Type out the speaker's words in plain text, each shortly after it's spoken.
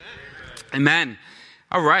Amen.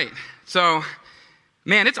 All right. So,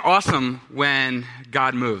 man, it's awesome when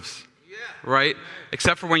God moves, right?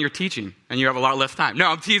 Except for when you're teaching and you have a lot less time. No,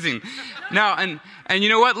 I'm teasing. No, and you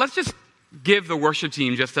know what? Let's just give the worship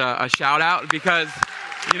team just a shout out, because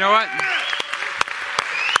you know what?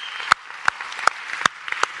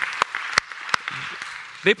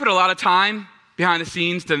 They put a lot of time behind the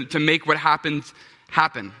scenes to make what happens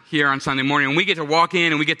happen here on Sunday morning. And we get to walk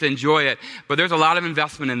in and we get to enjoy it. But there's a lot of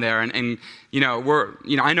investment in there. And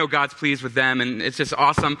I know God's pleased with them, and it's just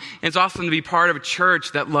awesome. And it's awesome to be part of a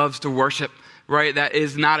church that loves to worship, right? That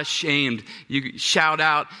is not ashamed. You shout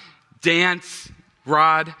out, dance,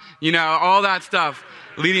 Rod, all that stuff,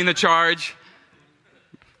 leading the charge.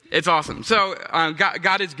 It's awesome. So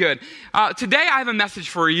God is good. Today I have a message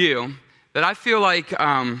for you that I feel like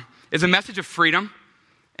is a message of freedom.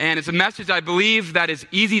 And it's a message I believe that is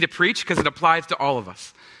easy to preach because it applies to all of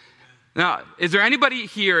us. Now, is there anybody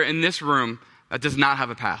here in this room that does not have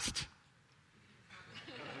a past?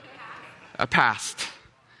 A past.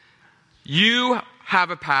 You have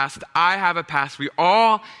a past. I have a past. We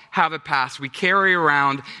all have a past. We carry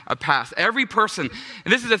around a past. Every person,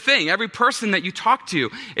 and this is the thing, every person that you talk to,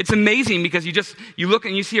 it's amazing because you look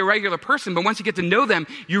and you see a regular person, but once you get to know them,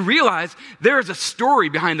 you realize there is a story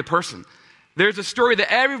behind the person. There's a story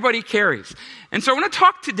that everybody carries. And so I want to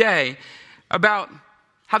talk today about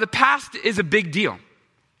how the past is a big deal.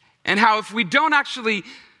 And how if we don't actually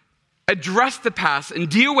address the past and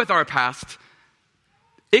deal with our past,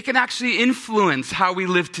 it can actually influence how we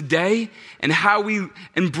live today and how we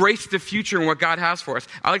embrace the future and what God has for us.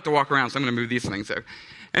 I like to walk around, so I'm going to move these things there.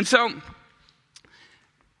 And so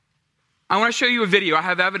I want to show you a video. I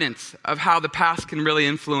have evidence of how the past can really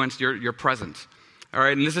influence your present. All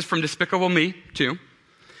right, and this is from Despicable Me 2.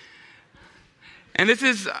 And this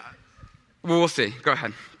is, we'll see. Go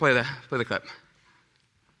ahead, play the clip.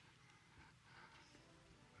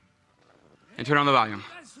 And turn on the volume.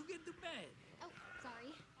 Oh,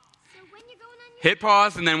 sorry. So when you're going on your... Hit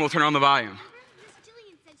pause, and then we'll turn on the volume. Miss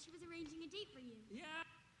Jillian said she was arranging a date for you. Yeah.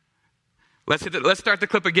 Let's start the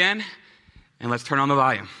clip again, and let's turn on the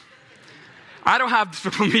volume. I don't have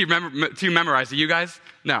Despicable Me to memorize. Do you guys?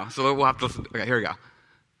 No, so we'll have to listen. Okay, here we go.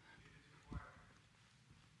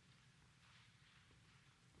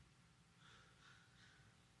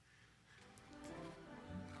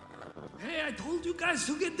 Hey, I told you guys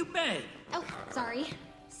to get to bed. Oh, sorry.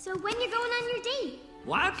 So when you're going on your date?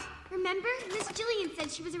 What? Remember? Miss Jillian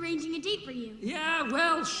said she was arranging a date for you. Yeah,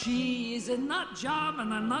 well, she is a nut job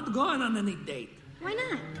and I'm not going on any date. Why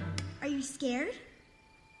not? Are you scared?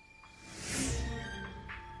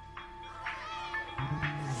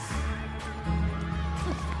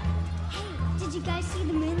 Did you guys see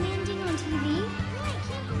the moon landing on TV? Yeah, I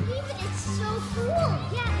can't believe it. It's so cool.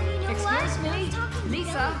 Yeah, and you know what? Excuse me, I was talking to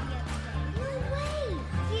Lisa. Zoe the other day. No way.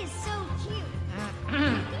 He is so cute.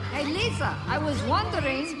 Hey, Lisa, I was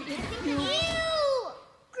wondering if you... Ew!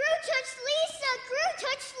 Gru touched Lisa! Gru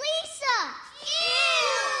touched Lisa!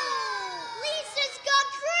 Ew! Lisa's got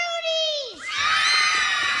crudies!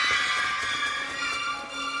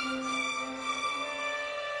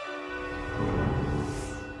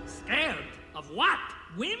 Scared? Of what?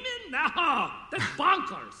 Women? No, that's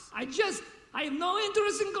bonkers. I have no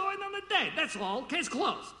interest in going on a date. That's all. Case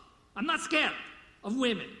closed. I'm not scared of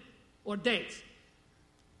women or dates.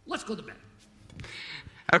 Let's go to bed.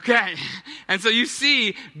 Okay, and so you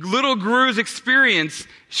see little Gru's experience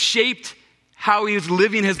shaped how he's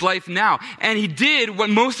living his life now. And he did what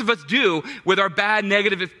most of us do with our bad,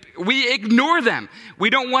 negative. We ignore them. We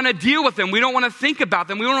don't want to deal with them. We don't want to think about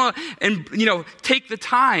them. We don't want to, take the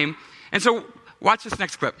time. And so watch this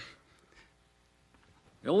next clip.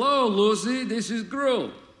 Hello, Lucy. This is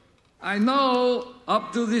Gru. I know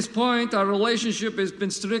up to this point our relationship has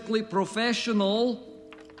been strictly professional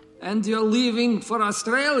and you're leaving for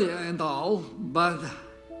Australia and all, but...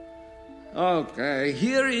 Okay,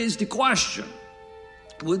 here is the question.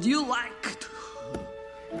 Would you like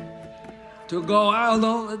to go out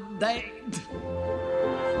on a date?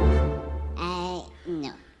 No.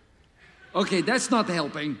 Okay, that's not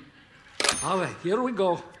helping. All right, here we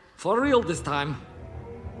go. For real this time.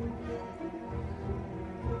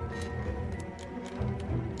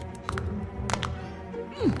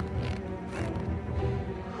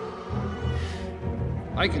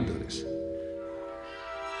 I can do this.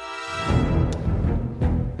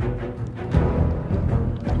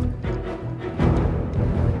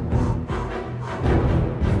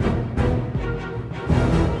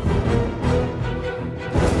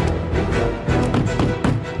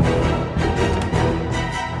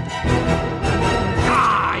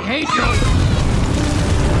 I hate you!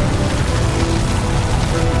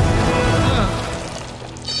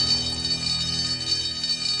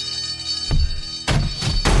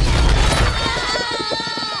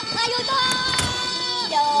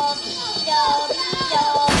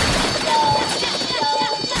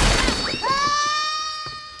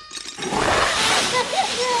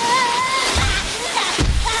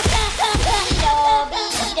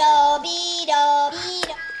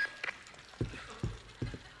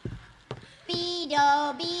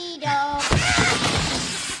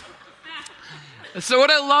 So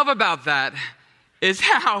what I love about that is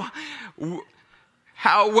how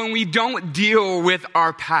when we don't deal with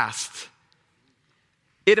our past,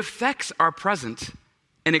 it affects our present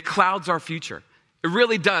and it clouds our future. It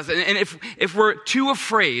really does. And if we're too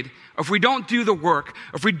afraid, if we don't do the work,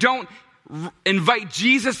 if we don't invite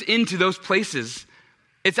Jesus into those places,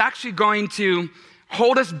 it's actually going to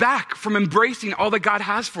hold us back from embracing all that God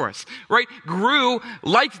has for us, right? Gru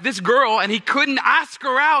liked this girl and he couldn't ask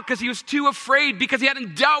her out because he was too afraid because he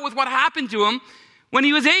hadn't dealt with what happened to him when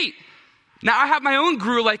he was 8. Now, I have my own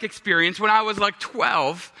Gru-like experience. When I was like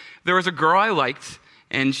 12, there was a girl I liked,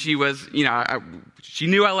 and she was, she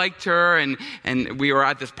knew I liked her, and we were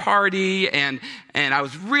at this party, and I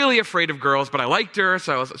was really afraid of girls, but I liked her,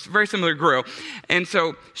 so I was very similar to Gru. And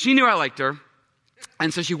so she knew I liked her,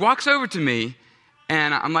 and so she walks over to me,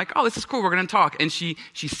 and I'm like, oh, this is cool, we're going to talk. And she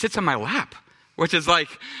sits on my lap, which is like,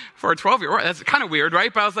 for a 12-year-old, that's kind of weird,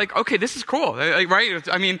 right? But I was like, okay, this is cool, right?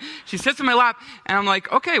 I mean, she sits on my lap, and I'm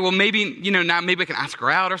like, okay, well, maybe, now maybe I can ask her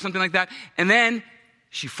out or something like that. And then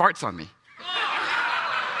she farts on me.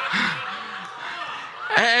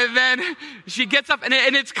 And then she gets up, and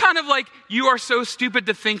it's kind of like, you are so stupid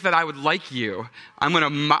to think that I would like you. I'm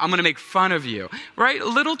gonna make fun of you, right?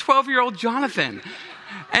 Little 12-year-old Jonathan.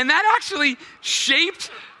 And that actually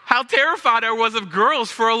shaped how terrified I was of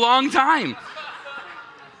girls for a long time.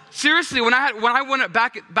 Seriously, when I went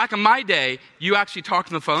back in my day, you actually talked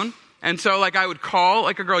on the phone. And so, like, I would call,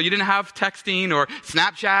 like, a girl. You didn't have texting or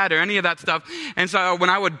Snapchat or any of that stuff. And so when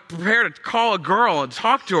I would prepare to call a girl and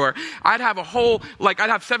talk to her, I'd have I'd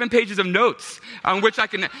have 7 pages of notes on which I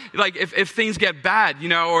can, like, if things get bad,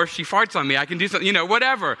 or if she farts on me, I can do something,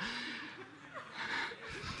 whatever.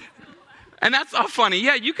 And that's all funny.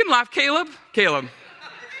 Yeah, you can laugh. Caleb.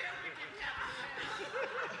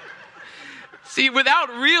 See, without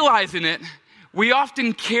realizing it, we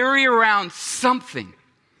often carry around something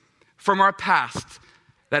from our past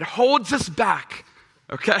that holds us back,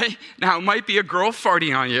 okay? Now, it might be a girl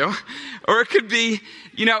farting on you, or it could be,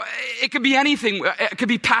 it could be anything. It could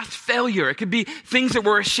be past failure. It could be things that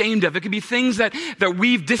we're ashamed of. It could be things that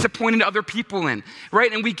we've disappointed other people in,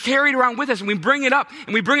 right? And we carry it around with us, and we bring it up,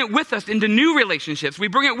 and we bring it with us into new relationships. We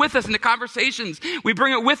bring it with us into conversations. We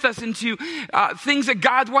bring it with us into things that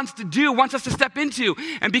God wants us to step into.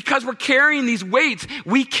 And because we're carrying these weights,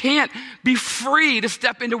 we can't be free to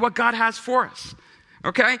step into what God has for us,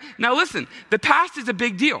 okay? Now listen, the past is a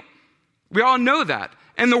big deal. We all know that.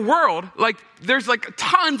 In the world, there's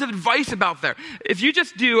tons of advice about there. If you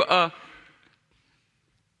just do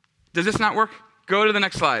does this not work? Go to the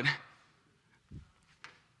next slide.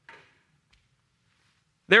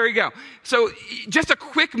 There we go. So just a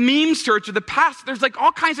quick meme search of the past. There's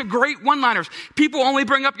all kinds of great one-liners. People only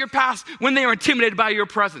bring up your past when they are intimidated by your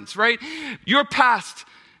presence, right? Your past,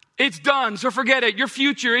 it's done, so forget it. Your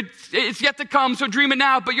future, it's yet to come, so dream it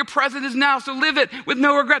now. But your present is now, so live it with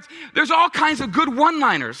no regrets. There's all kinds of good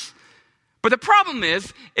one-liners. But the problem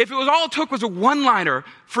is, if it was all it took was a one-liner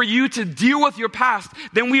for you to deal with your past,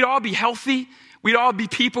 then we'd all be healthy. We'd all be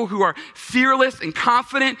people who are fearless and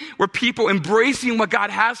confident. We're people embracing what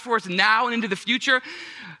God has for us now and into the future.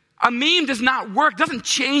 A meme does not work, doesn't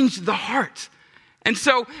change the heart. And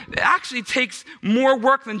so it actually takes more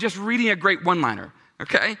work than just reading a great one-liner.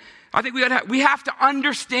 Okay? I think we have to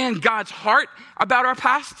understand God's heart about our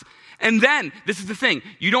past. And then, this is the thing,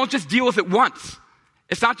 you don't just deal with it once.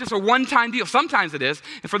 It's not just a one-time deal. Sometimes it is.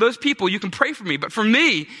 And for those people, you can pray for me. But for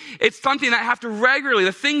me, it's something that I have to regularly,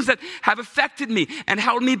 the things that have affected me and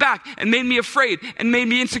held me back and made me afraid and made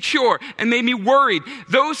me insecure and made me worried.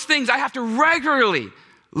 Those things I have to regularly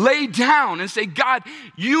lay down and say, God,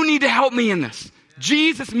 you need to help me in this.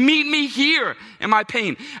 Jesus, meet me here in my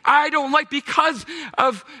pain. I don't because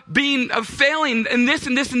of failing in this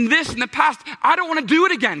and this and this in the past. I don't want to do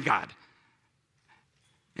it again, God.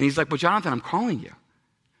 And he's like, well, Jonathan, I'm calling you.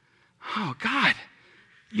 Oh, God,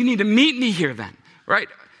 you need to meet me here then, right?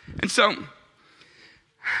 And so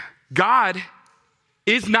God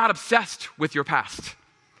is not obsessed with your past.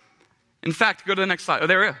 In fact, go to the next slide. Oh,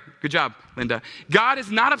 there we go. Good job, Linda. God is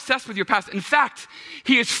not obsessed with your past. In fact,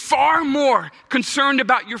 he is far more concerned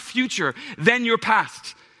about your future than your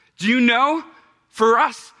past. Do you know? For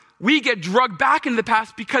us, we get drugged back into the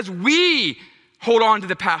past because we hold on to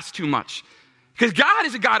the past too much. Because God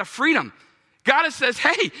is a God of freedom. God says,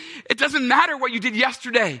 hey, it doesn't matter what you did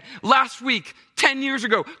yesterday, last week, 10 years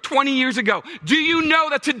ago, 20 years ago. Do you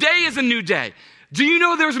know that today is a new day? Do you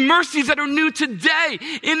know there's mercies that are new today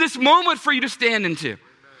in this moment for you to stand into?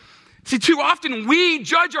 See, too often we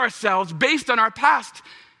judge ourselves based on our past,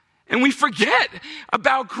 and we forget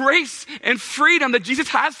about grace and freedom that Jesus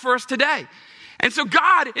has for us today. And so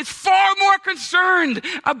God is far more concerned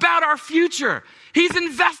about our future. He's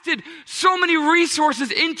invested so many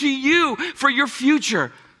resources into you for your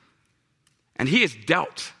future. And he has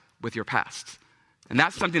dealt with your past. And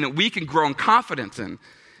that's something that we can grow in confidence in.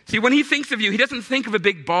 See, when he thinks of you, he doesn't think of a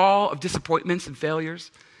big ball of disappointments and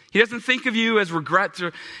failures. He doesn't think of you as regrets,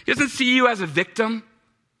 or he doesn't see you as a victim.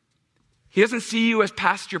 He doesn't see you as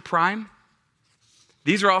past your prime.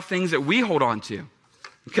 These are all things that we hold on to,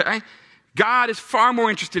 okay? God is far more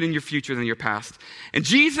interested in your future than your past. And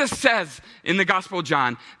Jesus says in the Gospel of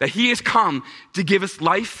John that he has come to give us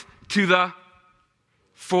life to the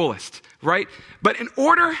fullest, right? But in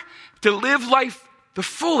order to live life the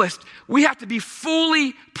fullest, we have to be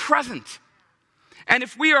fully present. And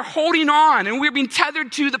if we are holding on and we're being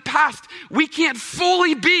tethered to the past, we can't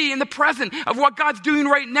fully be in the present of what God's doing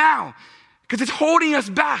right now because it's holding us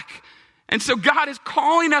back. And so God is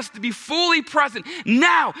calling us to be fully present.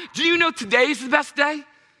 Now, do you know today is the best day?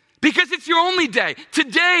 Because it's your only day.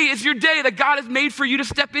 Today is your day that God has made for you to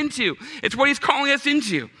step into. It's what he's calling us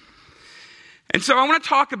into. And so I want to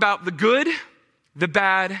talk about the good, the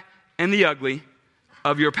bad, and the ugly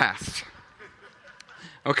of your past.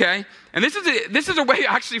 Okay? And this is a way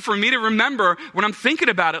actually for me to remember when I'm thinking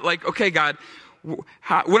about it, like, okay, God,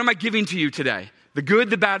 what am I giving to you today? The good,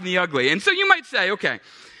 the bad, and the ugly. And so you might say, okay,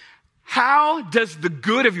 how does the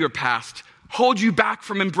good of your past hold you back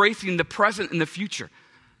from embracing the present and the future?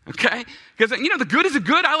 Okay? Because, the good is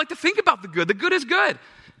good. I like to think about the good. The good is good.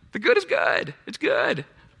 The good is good. It's good,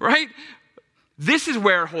 right? This is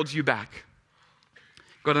where it holds you back.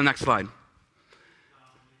 Go to the next slide.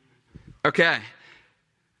 Okay.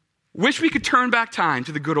 Wish we could turn back time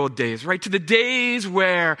to the good old days, right? To the days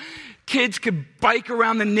where kids could bike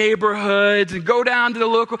around the neighborhoods and go down to the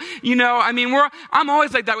local, I'm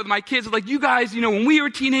always like that with my kids. Like, you guys, when we were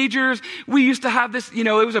teenagers, we used to have this, it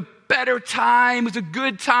was a better time. It was a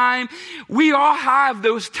good time. We all have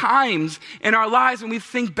those times in our lives and we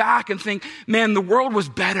think back and think, man, the world was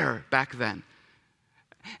better back then.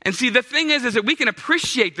 And see, the thing is that we can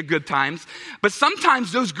appreciate the good times, but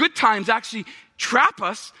sometimes those good times actually trap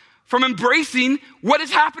us from embracing what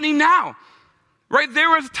is happening now. Right? There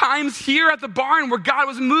was times here at the barn where God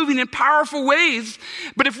was moving in powerful ways,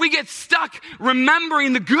 but if we get stuck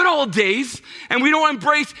remembering the good old days and we don't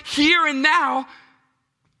embrace here and now,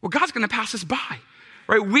 well, God's going to pass us by.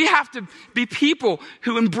 Right? We have to be people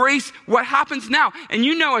who embrace what happens now. And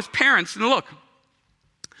as parents, and look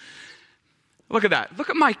at that. Look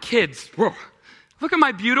at my kids. Whoa. Look at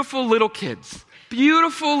my beautiful little kids.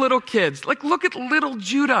 Beautiful little kids. Like, look at little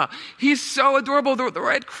Judah. He's so adorable. The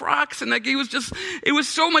red Crocs. And it was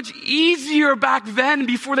so much easier back then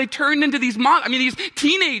before they turned into these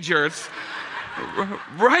teenagers,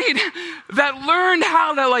 right? That learned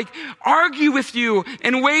how to argue with you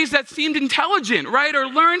in ways that seemed intelligent, right? Or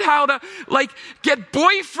learned how to get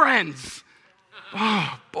boyfriends.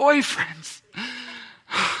 Oh, boyfriends.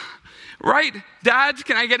 Right? Dads,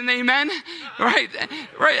 can I get an amen? Right?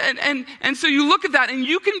 And so you look at that and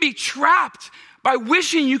you can be trapped by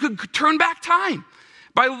wishing you could turn back time.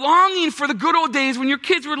 By longing for the good old days when your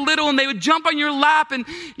kids were little and they would jump on your lap and,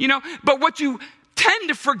 but what you tend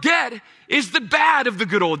to forget is the bad of the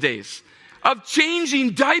good old days. Of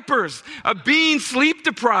changing diapers, of being sleep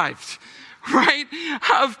deprived, right?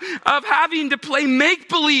 Of having to play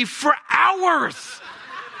make-believe for hours.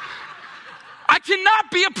 I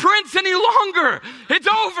cannot be a prince any longer. It's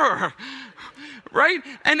over, right?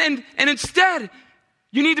 And instead,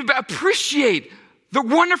 you need to appreciate the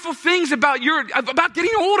wonderful things about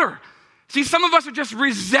getting older. See, some of us are just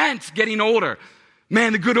resent getting older.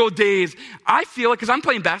 Man, the good old days. I feel it because I'm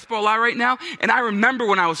playing basketball a lot right now, and I remember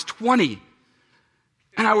when I was 20,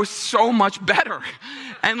 and I was so much better.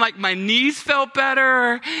 And my knees felt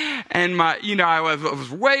better, and I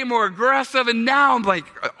was way more aggressive, and now I'm like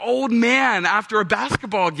an old man after a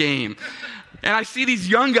basketball game. And I see these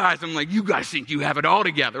young guys, I'm like, you guys think you have it all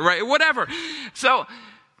together, right? Whatever. So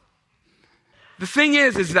the thing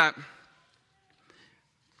is that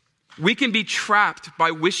we can be trapped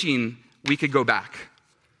by wishing we could go back.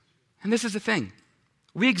 And this is the thing.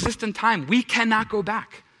 We exist in time. We cannot go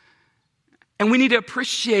back. And we need to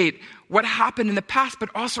appreciate what happened in the past, but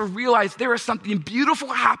also realize there is something beautiful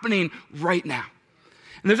happening right now.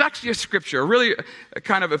 And there's actually a scripture, a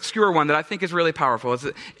kind of obscure one that I think is really powerful. It's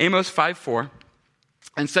Amos 5:4,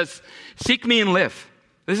 and says, "Seek me and live."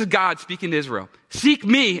 This is God speaking to Israel. "Seek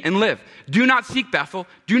me and live. Do not seek Bethel.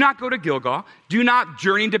 Do not go to Gilgal. Do not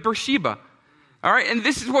journey to Beersheba." All right, and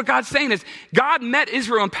this is what God's saying is God met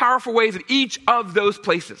Israel in powerful ways at each of those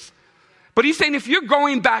places. But he's saying if you're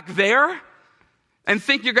going back there, and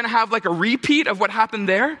think you're going to have like a repeat of what happened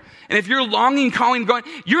there. And if you're longing, calling, going,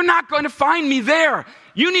 you're not going to find me there.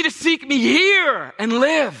 You need to seek me here and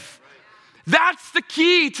live. That's the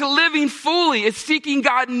key to living fully, is seeking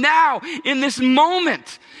God now in this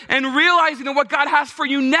moment and realizing that what God has for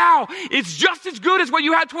you now is just as good as what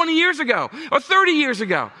you had 20 years ago or 30 years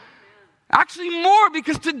ago. Actually more,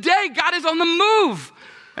 because today God is on the move.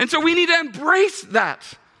 And so we need to embrace that.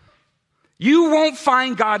 You won't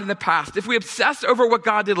find God in the past. If we obsess over what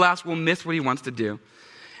God did last, we'll miss what he wants to do.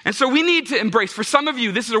 And so we need to embrace, for some of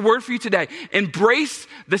you, this is a word for you today, embrace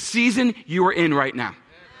the season you are in right now.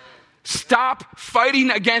 Stop fighting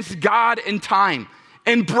against God and time.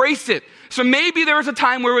 Embrace it. So maybe there was a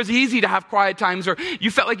time where it was easy to have quiet times, or you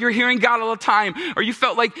felt like you were hearing God all the time, or you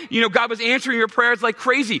felt like, God was answering your prayers like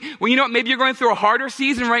crazy. Well, you know what? Maybe you're going through a harder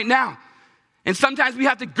season right now. And sometimes we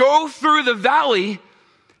have to go through the valley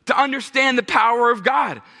to understand the power of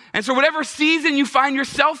God. And so whatever season you find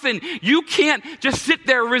yourself in, you can't just sit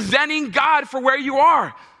there resenting God for where you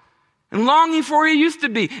are and longing for where you used to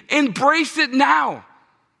be. Embrace it now.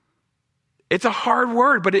 It's a hard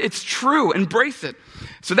word, but it's true. Embrace it.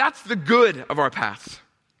 So that's the good of our past.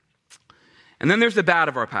 And then there's the bad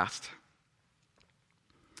of our past.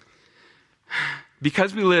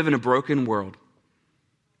 Because we live in a broken world,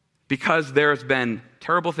 because there's been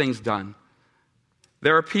terrible things done,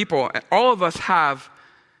 there are people, all of us have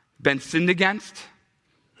been sinned against.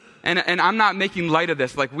 And I'm not making light of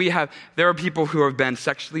this. There are people who have been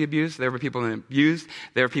sexually abused. There are people who have been abused.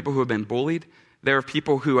 There are people who have been bullied. There are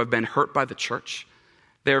people who have been hurt by the church.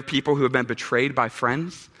 There are people who have been betrayed by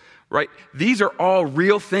friends, right? These are all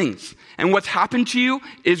real things. And what's happened to you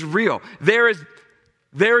is real. There is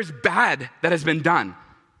bad that has been done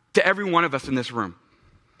to every one of us in this room.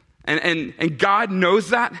 And God knows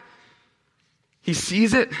that. He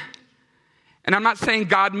sees it. And I'm not saying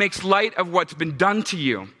God makes light of what's been done to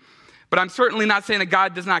you, but I'm certainly not saying that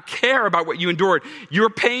God does not care about what you endured. Your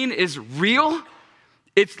pain is real,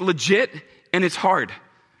 it's legit, and it's hard.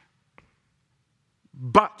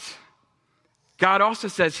 But God also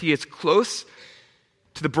says he is close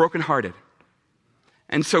to the brokenhearted.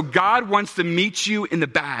 And so God wants to meet you in the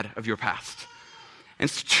bad of your past. And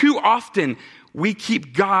too often, we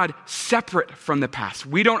keep God separate from the past.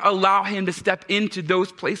 We don't allow him to step into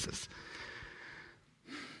those places.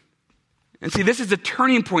 And see, this is a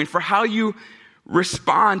turning point for how you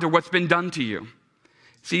respond to what's been done to you.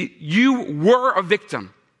 See, you were a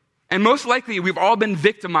victim. And most likely, we've all been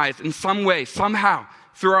victimized in some way, somehow,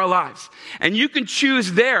 through our lives. And you can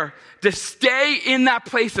choose there to stay in that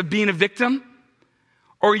place of being a victim,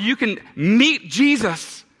 or you can meet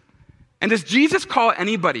Jesus. And does Jesus call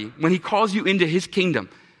anybody, when he calls you into his kingdom,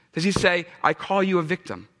 does he say, I call you a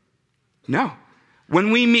victim? No.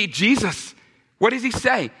 When we meet Jesus, what does he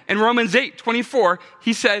say? In Romans 8:24,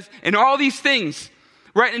 he says, in all these things,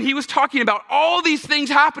 right? And he was talking about all these things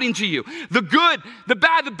happening to you. The good, the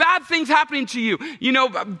bad things happening to you.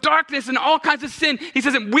 Darkness and all kinds of sin. He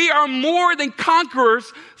says, we are more than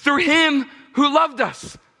conquerors through him who loved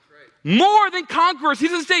us. More than conquerors. He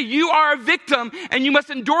doesn't say you are a victim and you must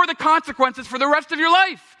endure the consequences for the rest of your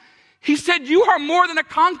life. He said you are more than a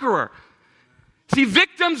conqueror. See,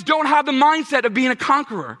 victims don't have the mindset of being a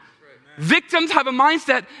conqueror. Victims have a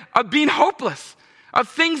mindset of being hopeless, of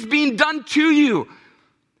things being done to you.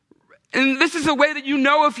 And this is a way that you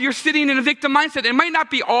know if you're sitting in a victim mindset. It might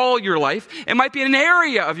not be all your life. It might be an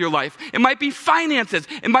area of your life. It might be finances.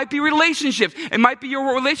 It might be relationships. It might be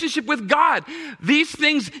your relationship with God. These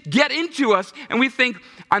things get into us and we think,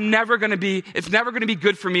 it's never going to be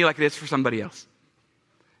good for me like it is for somebody else.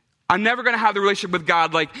 I'm never going to have the relationship with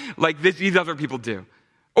God like these other people do.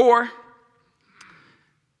 Or,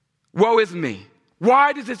 woe is me.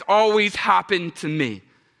 Why does this always happen to me?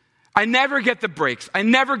 I never get the breaks. I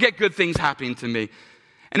never get good things happening to me.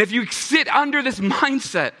 And if you sit under this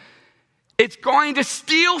mindset, it's going to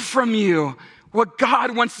steal from you what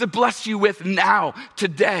God wants to bless you with now,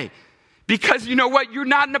 today. Because you know what? You're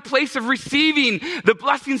not in a place of receiving the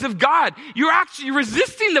blessings of God. You're actually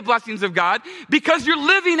resisting the blessings of God because you're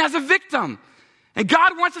living as a victim. And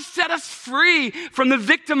God wants to set us free from the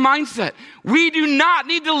victim mindset. We do not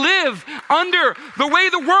need to live under the way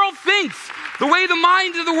the world thinks, the way the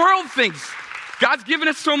mind of the world thinks. God's given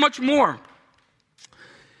us so much more.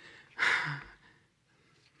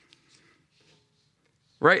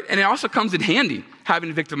 Right? And it also comes in handy, having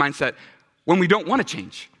a victim mindset, when we don't want to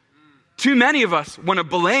change. Too many of us want to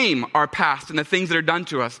blame our past and the things that are done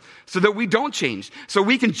to us so that we don't change. So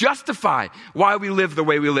we can justify why we live the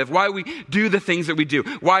way we live, why we do the things that we do,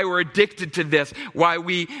 why we're addicted to this, why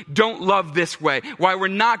we don't love this way, why we're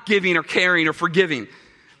not giving or caring or forgiving.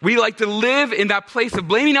 We like to live in that place of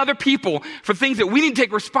blaming other people for things that we need to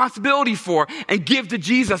take responsibility for and give to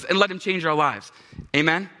Jesus and let him change our lives.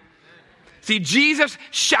 Amen? See, Jesus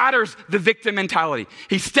shatters the victim mentality.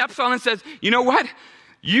 He steps on and says, you know what?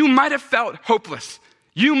 You might have felt hopeless.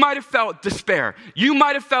 You might have felt despair. You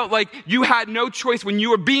might have felt like you had no choice when you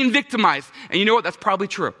were being victimized. And you know what? That's probably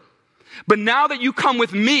true. But now that you come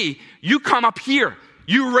with me, you come up here.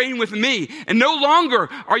 You reign with me. And no longer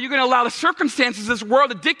are you going to allow the circumstances of this world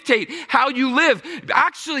to dictate how you live.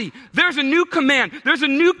 Actually, there's a new command. There's a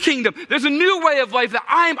new kingdom. There's a new way of life that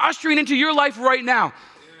I am ushering into your life right now.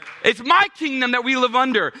 It's my kingdom that we live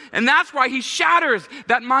under. And that's why he shatters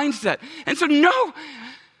that mindset. And so no,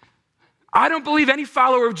 I don't believe any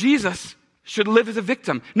follower of Jesus should live as a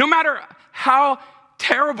victim, no matter how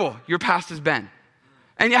terrible your past has been.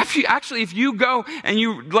 And if you go and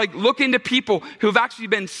you look into people who've actually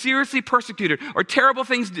been seriously persecuted or terrible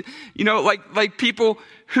things, like people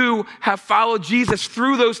who have followed Jesus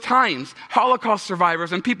through those times, Holocaust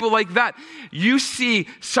survivors and people like that, you see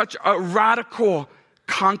such a radical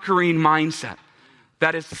conquering mindset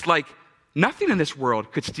that is just like nothing in this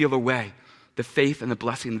world could steal away the faith and the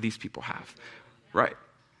blessing that these people have. Right?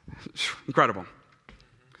 Incredible.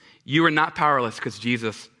 You are not powerless because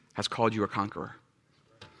Jesus has called you a conqueror.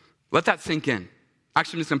 Let that sink in.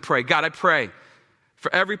 Actually, I'm just going to pray. God, I pray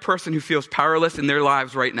for every person who feels powerless in their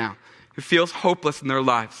lives right now, who feels hopeless in their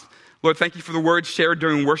lives. Lord, thank you for the words shared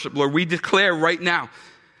during worship. Lord, we declare right now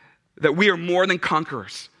that we are more than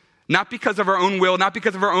conquerors. Not because of our own will, not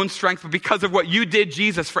because of our own strength, but because of what you did,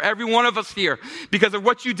 Jesus, for every one of us here. Because of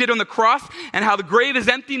what you did on the cross and how the grave is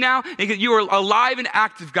empty now and you are alive and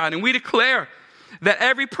active, God. And we declare that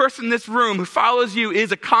every person in this room who follows you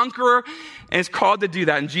is a conqueror and is called to do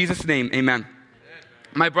that. In Jesus' name, amen.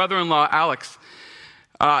 My brother-in-law, Alex,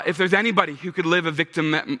 if there's anybody who could live a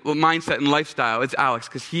victim mindset and lifestyle, it's Alex,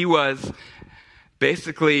 because he was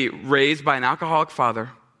basically raised by an alcoholic father,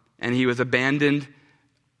 and he was abandoned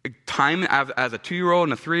time as a 2-year-old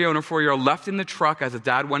and a 3-year-old and a 4-year-old, left in the truck as his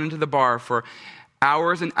dad went into the bar for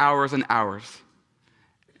hours and hours and hours.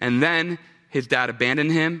 And then his dad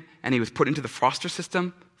abandoned him, and he was put into the foster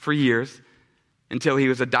system for years until he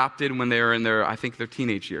was adopted when they were in their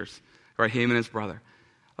teenage years, right? Him and his brother.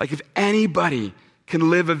 Like, if anybody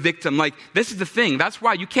can live a victim, this is the thing. That's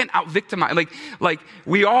why you can't out-victimize. Like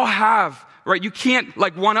we all have, right? You can't,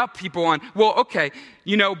 one-up people on, well, okay,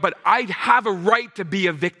 but I have a right to be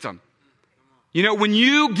a victim. When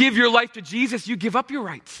you give your life to Jesus, you give up your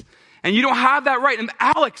rights. And you don't have that right. And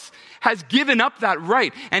Alex has given up that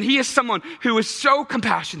right. And he is someone who is so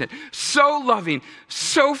compassionate, so loving,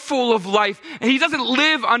 so full of life. And he doesn't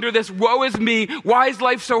live under this, woe is me, why is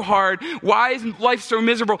life so hard? Why is life so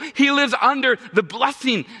miserable? He lives under the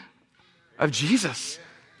blessing of Jesus.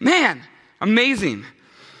 Man, amazing.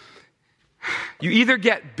 You either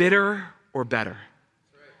get bitter or better.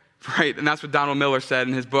 Right? And that's what Donald Miller said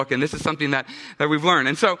in his book. And this is something that we've learned.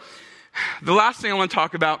 And so the last thing I want to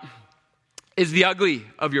talk about is the ugly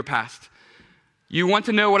of your past. You want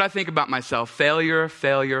to know what I think about myself. Failure,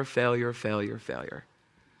 failure, failure, failure, failure.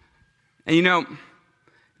 And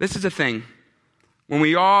this is the thing. When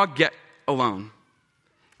we all get alone,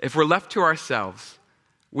 if we're left to ourselves,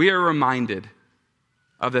 we are reminded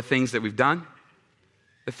of the things that we've done,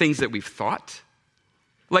 the things that we've thought.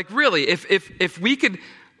 Really, if we could,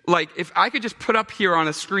 if I could just put up here on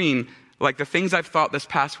a screen, the things I've thought this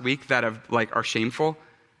past week that are shameful,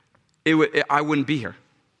 I wouldn't be here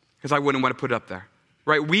because I wouldn't want to put it up there,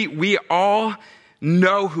 right? We all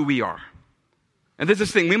know who we are. And this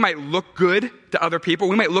is the thing, we might look good to other people.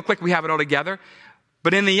 We might look like we have it all together.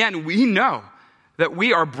 But in the end, we know that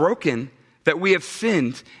we are broken, that we have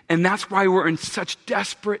sinned. And that's why we're in such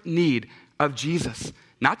desperate need of Jesus.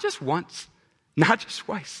 Not just once, not just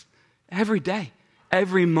twice, every day,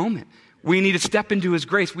 every moment. We need to step into his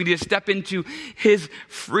grace. We need to step into his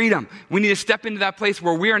freedom. We need to step into that place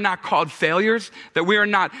where we are not called failures, that we are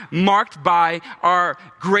not marked by our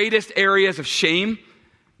greatest areas of shame,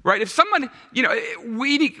 right? If someone,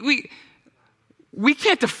 we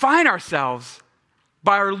can't define ourselves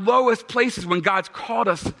by our lowest places when God's called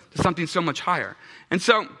us to something so much higher. And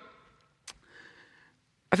so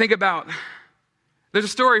I think about, there's a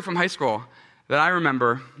story from high school that I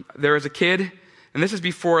remember. There was a kid, and this is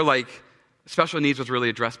before special needs was really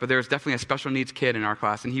addressed, but there was definitely a special needs kid in our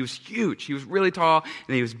class, and he was huge. He was really tall,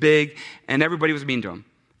 and he was big, and everybody was mean to him.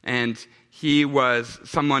 And he was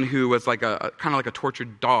someone who was kind of like a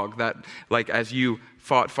tortured dog that, as you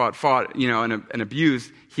fought, and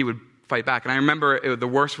abused, he would fight back. And I remember the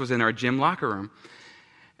worst was in our gym locker room,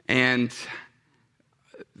 and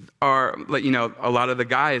a lot of the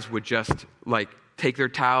guys would just take their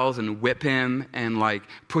towels and whip him and like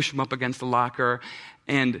push him up against the locker.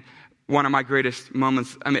 And one of my greatest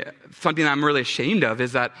moments, something that I'm really ashamed of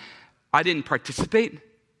is that I didn't participate,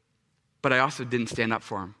 but I also didn't stand up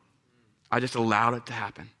for him. I just allowed it to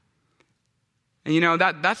happen. And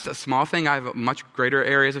that's a small thing. I have much greater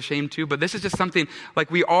areas of shame too, but this is just something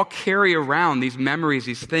like we all carry around, these memories,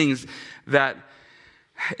 these things that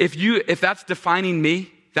if that's defining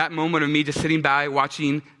me, that moment of me just sitting by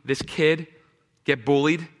watching this kid get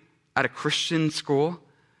bullied at a Christian school,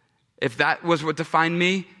 if that was what defined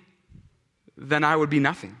me, then I would be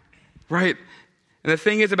nothing, right? And the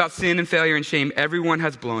thing is about sin and failure and shame, everyone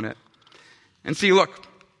has blown it. And see, look,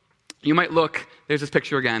 you might look, there's this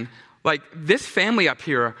picture again, like this family up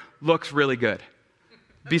here looks really good,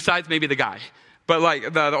 besides maybe the guy. But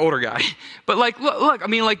like the older guy. But like, look,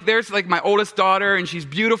 there's like my oldest daughter and she's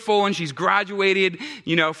beautiful and she's graduated,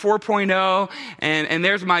 4.0. And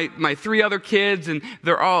there's my 3 other kids and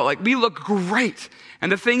they're all like, we look great.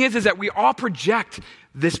 And the thing is that we all project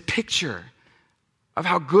this picture of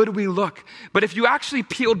how good we look. But if you actually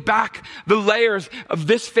peeled back the layers of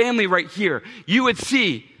this family right here, you would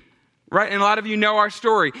see, right? And a lot of you know our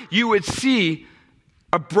story. You would see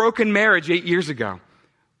a broken marriage 8 years ago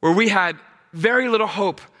where we had very little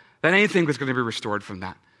hope that anything was going to be restored from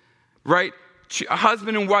that, right? A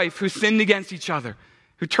husband and wife who sinned against each other,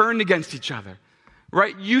 who turned against each other,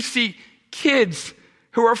 right? You see kids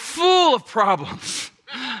who are full of problems.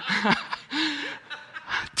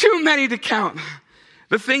 Too many to count.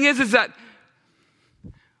 The thing is that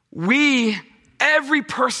every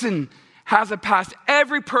person has a past.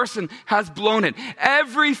 Every person has blown it.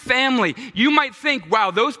 Every family. You might think,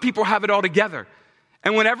 wow, those people have it all together.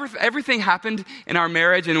 And whenever everything happened in our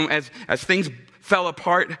marriage and as things fell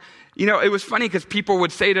apart, it was funny because people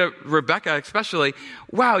would say to Rebecca especially,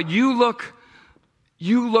 wow, you look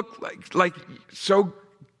like so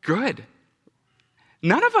good.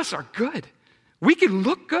 None of us are good. We can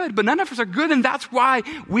look good, but none of us are good. And that's why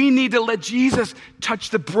we need to let Jesus touch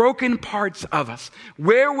the broken parts of us,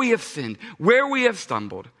 where we have sinned, where we have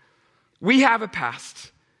stumbled. We have a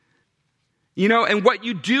past. And what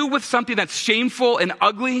you do with something that's shameful and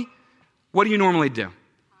ugly, what do you normally do?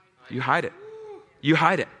 You hide it. You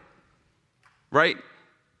hide it. Right?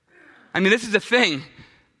 This is the thing.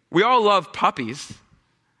 We all love puppies.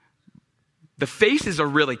 The faces are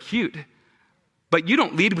really cute, but you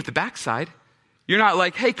don't lead with the backside. You're not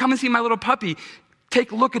like, hey, come and see my little puppy.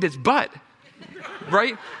 Take a look at his butt.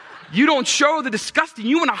 Right? You don't show the disgusting.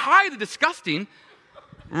 You want to hide the disgusting.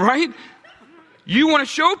 Right? You want to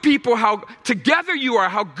show people how together you are,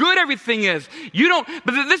 how good everything is.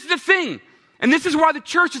 But this is the thing. And this is why the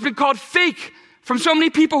church has been called fake from so many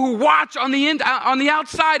people who watch on the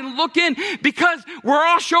outside and look in, because we're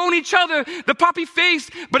all showing each other the puppy face,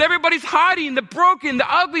 but everybody's hiding the broken,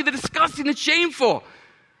 the ugly, the disgusting, the shameful.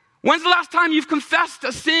 When's the last time you've confessed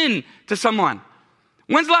a sin to someone?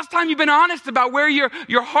 When's the last time you've been honest about where your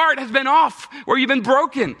heart has been off, where you've been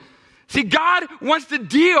broken? See, God wants to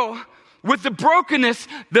deal with the brokenness,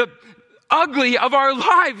 the ugly of our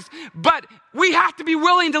lives, but we have to be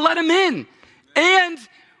willing to let him in. And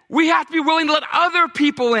we have to be willing to let other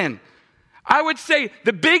people in. I would say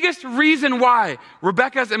the biggest reason why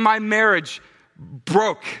Rebecca's and my marriage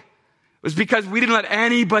broke was because we didn't let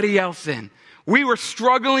anybody else in. We were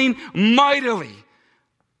struggling mightily,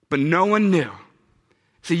 but no one knew.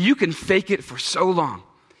 See, you can fake it for so long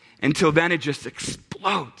until then it just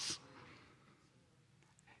explodes.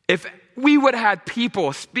 If we would have had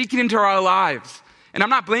people speaking into our lives, and I'm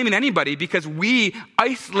not blaming anybody because we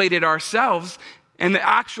isolated ourselves and the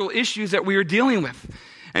actual issues that we were dealing with.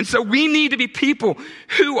 And so we need to be people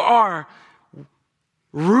who are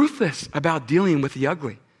ruthless about dealing with the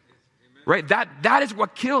ugly. Right? That is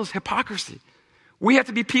what kills hypocrisy. We have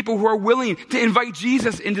to be people who are willing to invite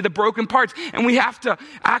Jesus into the broken parts. And we have to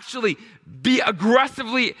actually be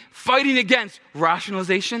aggressively fighting against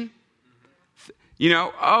rationalization.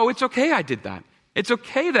 Oh, it's okay I did that. It's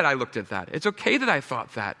okay that I looked at that. It's okay that I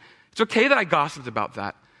thought that. It's okay that I gossiped about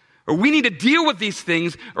that. Or we need to deal with these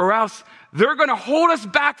things, or else they're going to hold us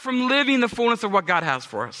back from living the fullness of what God has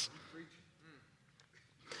for us.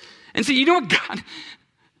 And see,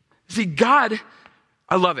 God,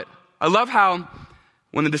 I love it. I love how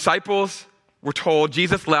when the disciples were told,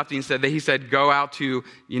 Jesus left and he said, go out to,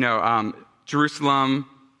 Jerusalem,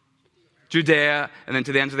 Judea, and then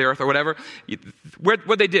to the ends of the earth or whatever.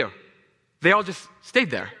 What'd they do? They all just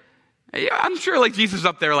stayed there. I'm sure Jesus was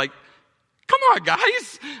up there come on,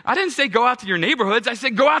 guys. I didn't say go out to your neighborhoods. I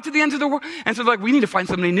said go out to the ends of the world. And so we need to find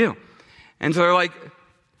somebody new. And so they're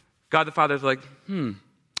God the Father's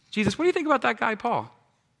Jesus, what do you think about that guy Paul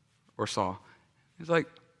or Saul? He's like,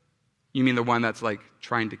 you mean the one that's like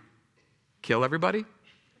trying to kill everybody?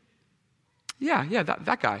 Yeah,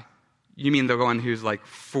 that guy. You mean the one who's like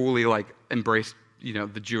fully like embraced,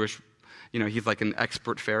 the Jewish, he's like an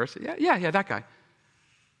expert Pharisee? Yeah, that guy.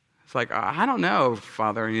 It's like, I don't know,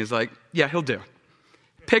 Father. And he's like, yeah, he'll do.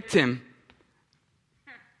 Picked him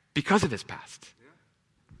because of his past.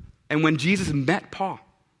 And when Jesus met Paul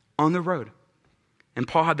on the road, and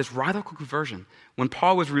Paul had this radical conversion, when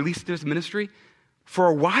Paul was released to his ministry, for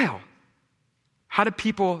a while, how did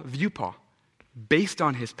people view Paul? Based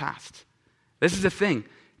on his past. This is the thing.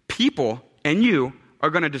 People and you are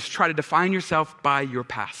going to just try to define yourself by your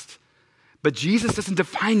past. But Jesus doesn't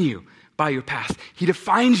define you by your past. He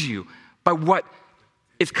defines you by what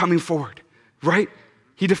is coming forward, right?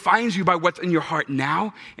 He defines you by what's in your heart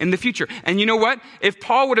now and in the future. And you know what? If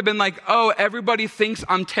Paul would have been like, oh, everybody thinks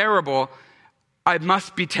I'm terrible, I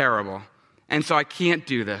must be terrible. And so I can't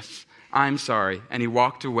do this. I'm sorry. And he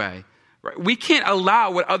walked away. Right? We can't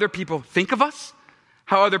allow what other people think of us,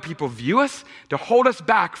 how other people view us, to hold us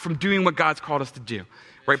back from doing what God's called us to do.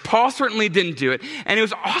 Right? Paul certainly didn't do it. And it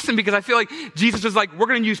was awesome because I feel like Jesus was like, we're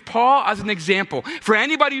going to use Paul as an example for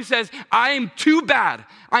anybody who says, I am too bad.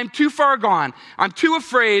 I'm too far gone. I'm too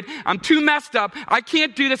afraid. I'm too messed up. I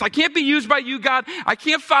can't do this. I can't be used by you, God. I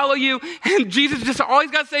can't follow you. And Jesus just, all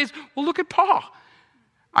he's got to say is, well, look at Paul.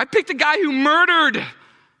 I picked a guy who murdered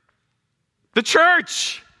the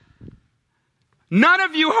church. None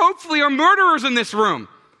of you, hopefully, are murderers in this room.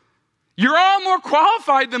 You're all more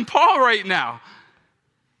qualified than Paul right now.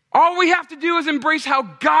 All we have to do is embrace how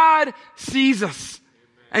God sees us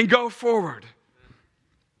and go forward.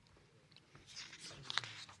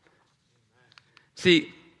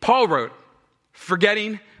 See, Paul wrote,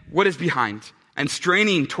 forgetting what is behind and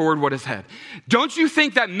straining toward what is ahead. Don't you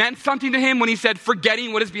think that meant something to him when he said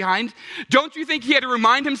forgetting what is behind? Don't you think he had to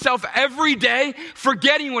remind himself every day,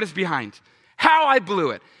 forgetting what is behind? How I blew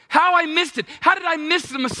it. How I missed it. How did I miss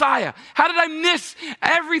the Messiah? How did I miss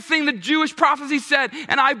everything the Jewish prophecy said?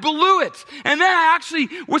 And I blew it. And then I actually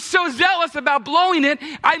was so zealous about blowing it,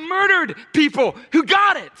 I murdered people who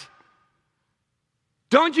got it.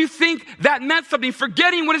 Don't you think that meant something?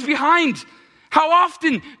 Forgetting what is behind. How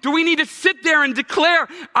often do we need to sit there and declare,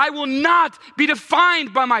 I will not be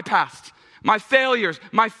defined by my past, my failures,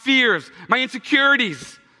 my fears, my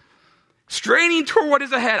insecurities. Straining toward what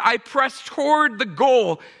is ahead, I press toward the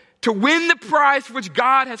goal to win the prize for which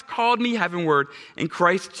God has called me heavenward in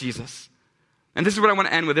Christ Jesus. And this is what I want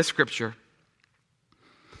to end with, this scripture.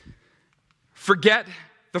 Forget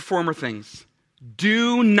the former things.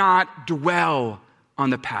 Do not dwell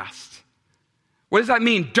on the past. What does that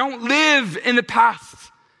mean? Don't live in the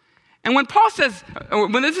past. And when Paul says,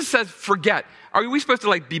 when this says forget, are we supposed to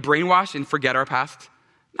like be brainwashed and forget our past?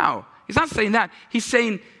 No, he's not saying that. He's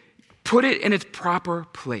saying put it in its proper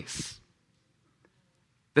place.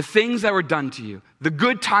 The things that were done to you, the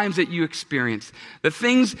good times that you experienced, the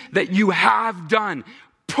things that you have done,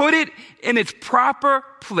 put it in its proper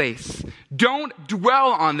place. Don't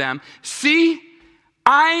dwell on them. See,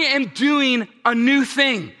 I am doing a new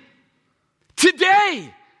thing.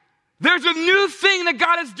 Today, there's a new thing that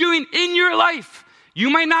God is doing in your life. You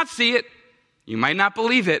might not see it. You might not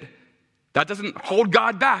believe it. That doesn't hold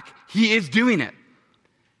God back. He is doing it.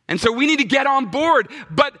 And so we need to get on board.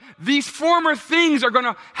 But these former things are going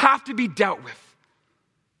to have to be dealt with.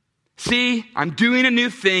 See, I'm doing a new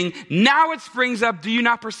thing. Now it springs up. Do you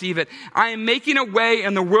not perceive it? I am making a way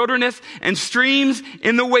in the wilderness and streams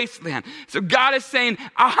in the wasteland. So God is saying,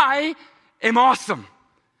 I am awesome.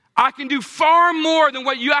 I can do far more than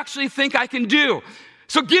what you actually think I can do.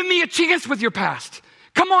 So give me a chance with your past.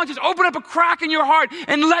 Come on, just open up a crack in your heart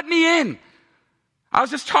and let me in. I was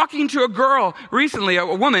just talking to a girl recently, a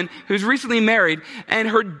woman who's recently married, and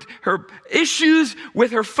her issues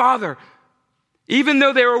with her father, even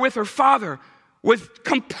though they were with her father, was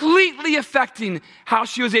completely affecting how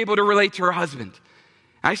she was able to relate to her husband.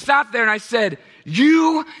 I sat there and I said,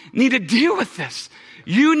 you need to deal with this.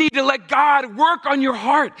 You need to let God work on your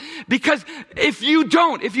heart, because if you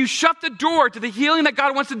don't, if you shut the door to the healing that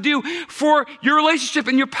God wants to do for your relationship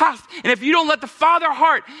in your past, and if you don't let the Father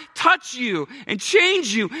heart touch you and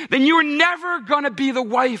change you, then you are never going to be the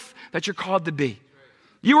wife that you're called to be.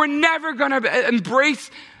 You are never going to embrace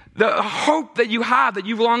the hope that you have, that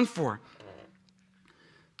you've longed for.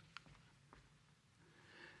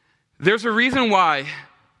 There's a reason why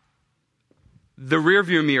the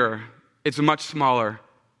rearview mirror, it's much smaller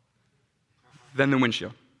than the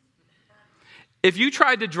windshield. If you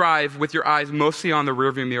tried to drive with your eyes mostly on the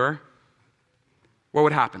rearview mirror, what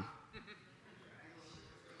would happen?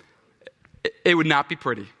 It would not be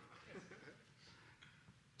pretty.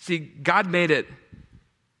 See, God made it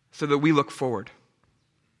so that we look forward.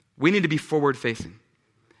 We need to be forward facing.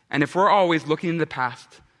 And if we're always looking in the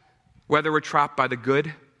past, whether we're trapped by the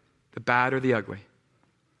good, the bad, or the ugly,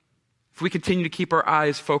 if we continue to keep our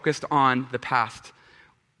eyes focused on the past,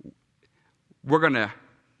 we're gonna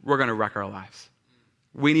wreck our lives.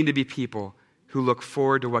 We need to be people who look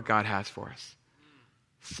forward to what God has for us.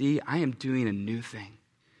 See, I am doing a new thing.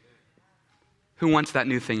 Who wants that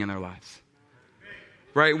new thing in their lives?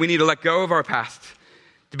 Right? We need to let go of our past.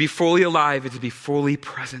 To be fully alive is to be fully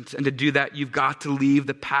present. And to do that, you've got to leave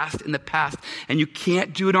the past in the past. And you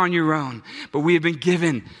can't do it on your own. But we have been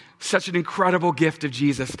given such an incredible gift of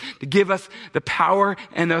Jesus to give us the power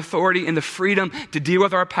and the authority and the freedom to deal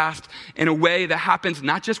with our past in a way that happens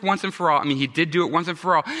not just once and for all. I mean, he did do it once and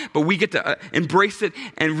for all, but we get to embrace it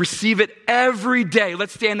and receive it every day.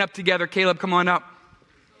 Let's stand up together. Caleb, come on up.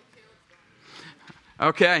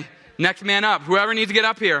 Okay, next man up. Whoever needs to get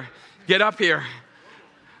up here, get up here.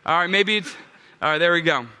 All right, all right, there we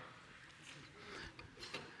go.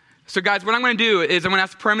 So guys, what I'm going to do is I'm going to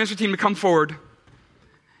ask the prayer ministry team to come forward.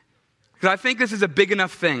 Because I think this is a big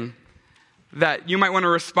enough thing that you might want to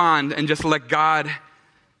respond and just let God.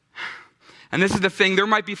 And this is the thing, there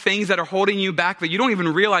might be things that are holding you back that you don't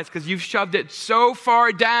even realize because you've shoved it so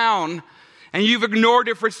far down and you've ignored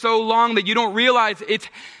it for so long that you don't realize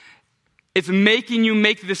it's making you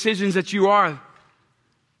make the decisions that you are.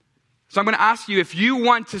 So I'm going to ask you if you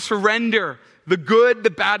want to surrender the good,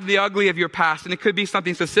 the bad, the ugly of your past. And it could be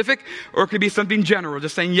something specific or it could be something general.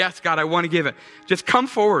 Just saying, yes, God, I want to give it. Just come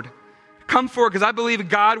forward. Come forward because I believe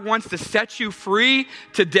God wants to set you free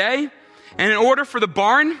today. And in order for the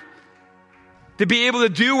barn to be able to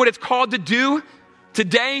do what it's called to do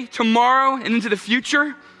today, tomorrow, and into the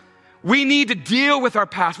future, we need to deal with our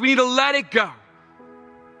past. We need to let it go.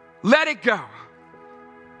 Let it go.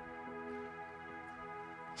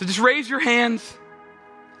 So just raise your hands.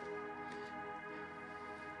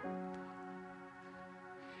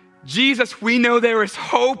 Jesus, we know there is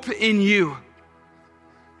hope in you.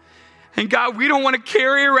 And God, we don't want to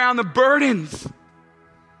carry around the burdens.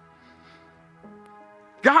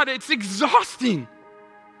 God, it's exhausting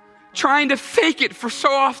trying to fake it for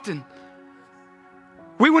so often.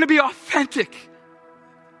 We want to be authentic.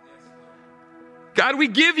 God, we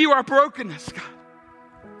give you our brokenness, God.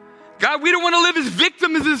 God, we don't want to live as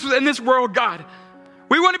victims in this world, God.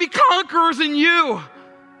 We want to be conquerors in you.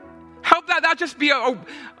 Help that not just be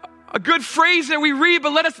a good phrase that we read,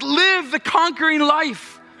 but let us live the conquering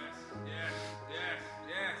life.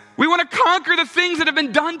 We want to conquer the things that have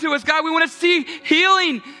been done to us, God. We want to see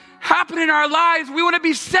healing happen in our lives. We want to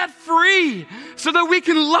be set free so that we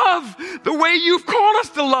can love the way you've called us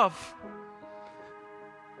to love.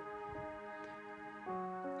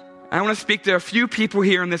 I want to speak to a few people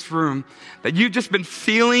here in this room that you've just been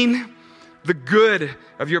feeling the good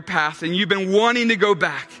of your past and you've been wanting to go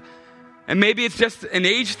back. And maybe it's just an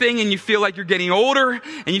age thing and you feel like you're getting older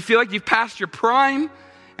and you feel like you've passed your prime.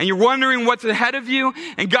 And you're wondering what's ahead of you.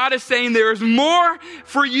 And God is saying there is more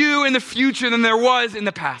for you in the future than there was in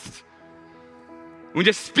the past. We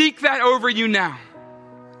just speak that over you now.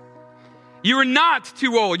 You are not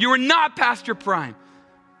too old. You are not past your prime.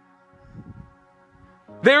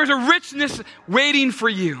 There's a richness waiting for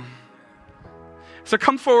you. So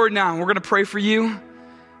come forward now. We're going to pray for you. And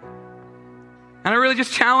I really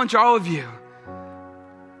just challenge all of you.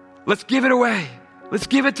 Let's give it away. Let's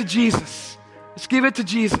give it to Jesus. Let's give it to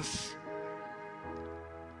Jesus.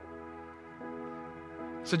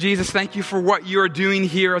 So Jesus, thank you for what you're doing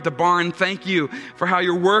here at the barn. Thank you for how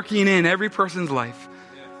you're working in every person's life.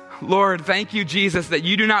 Lord, thank you, Jesus, that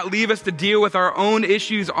you do not leave us to deal with our own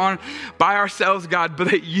issues by ourselves, God,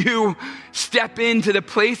 but that you step into the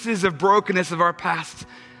places of brokenness of our past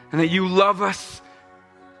and that you love us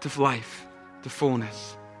to life, to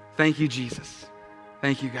fullness. Thank you, Jesus.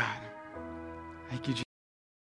 Thank you, God. Thank you, Jesus.